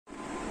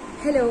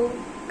Hello,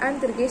 I'm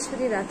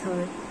Durgeshwari.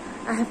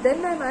 I have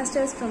done my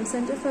Masters from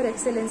Center for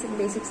Excellence in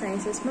Basic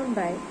Sciences,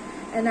 Mumbai,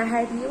 and I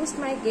had used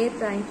my GATE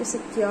rank to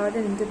secure an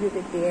interview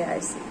with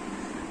BARC.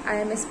 I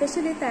am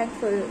especially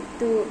thankful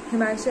to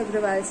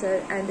Himanshu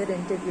sir and their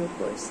interview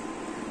course.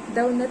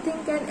 Though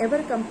nothing can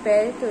ever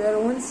compare to your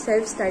own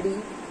self-study,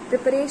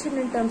 preparation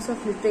in terms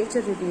of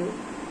literature review,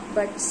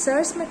 but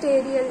sir's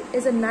material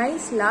is a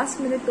nice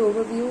last-minute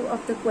overview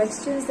of the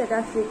questions that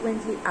are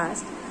frequently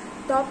asked,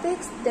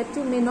 topics that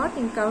you may not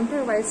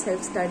encounter while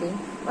self-studying,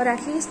 or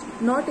at least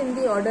not in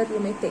the order you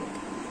may think.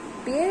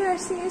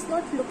 BARC is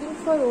not looking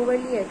for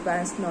overly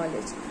advanced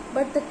knowledge,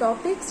 but the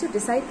topics you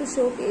decide to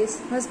showcase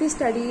must be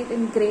studied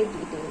in great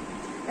detail.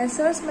 And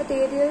sir's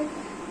material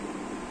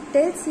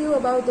tells you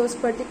about those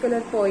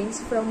particular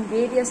points from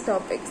various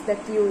topics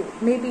that you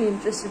may be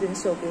interested in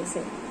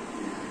showcasing.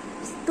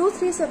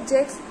 2-3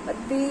 subjects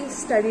must be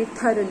studied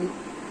thoroughly,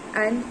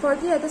 and for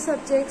the other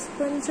subjects,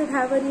 one should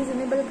have a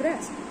reasonable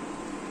grasp.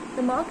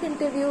 The mock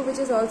interview, which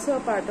is also a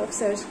part of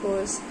sir's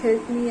course,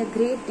 helped me a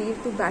great deal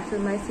to battle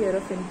my fear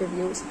of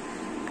interviews,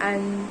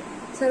 and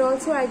sir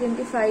also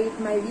identified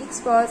my weak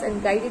spots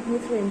and guided me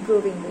through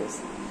improving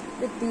this.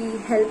 With the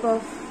help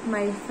of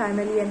my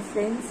family and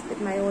friends, with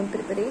my own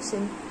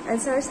preparation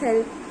and sir's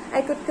help,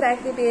 I could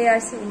crack the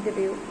BARC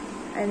interview,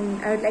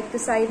 and I would like to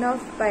sign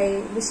off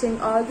by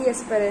wishing all the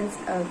aspirants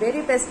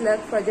very best luck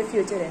for their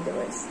future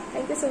endeavors.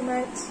 Thank you so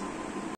much.